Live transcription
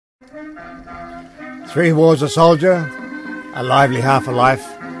Three Wars a Soldier, A Lively Half a Life,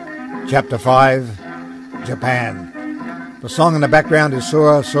 Chapter 5, Japan. The song in the background is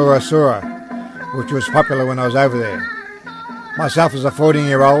Sura Sura Sura, which was popular when I was over there. Myself as a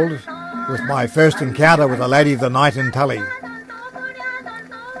 14-year-old, with my first encounter with a lady of the night in Tully.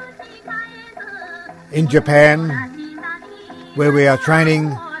 In Japan, where we are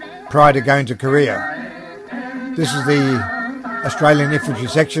training prior to going to Korea. This is the Australian infantry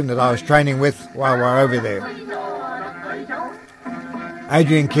section that I was training with while we were over there.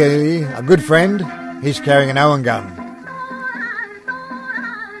 Adrian Kelly, a good friend, he's carrying an Owen gun.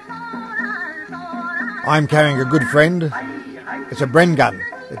 I'm carrying a good friend. It's a Bren gun.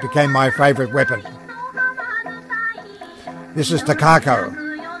 It became my favourite weapon. This is Takako,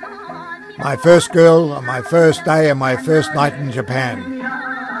 my first girl on my first day and my first night in Japan.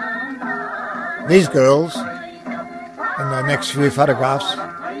 These girls, in the next few photographs,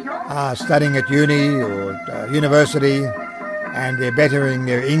 are studying at uni or university, and they're bettering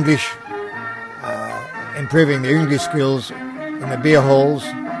their English, improving their English skills in the beer halls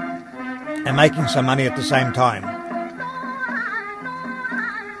and making some money at the same time.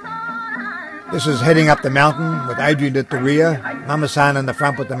 This is heading up the mountain with Adrian at the rear, Mama-san in the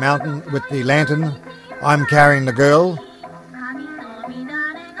front with the mountain with the lantern. I'm carrying the girl.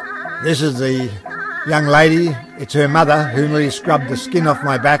 This is the young lady. It's her mother who really scrubbed the skin off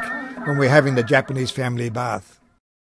my back when we're having the Japanese family bath.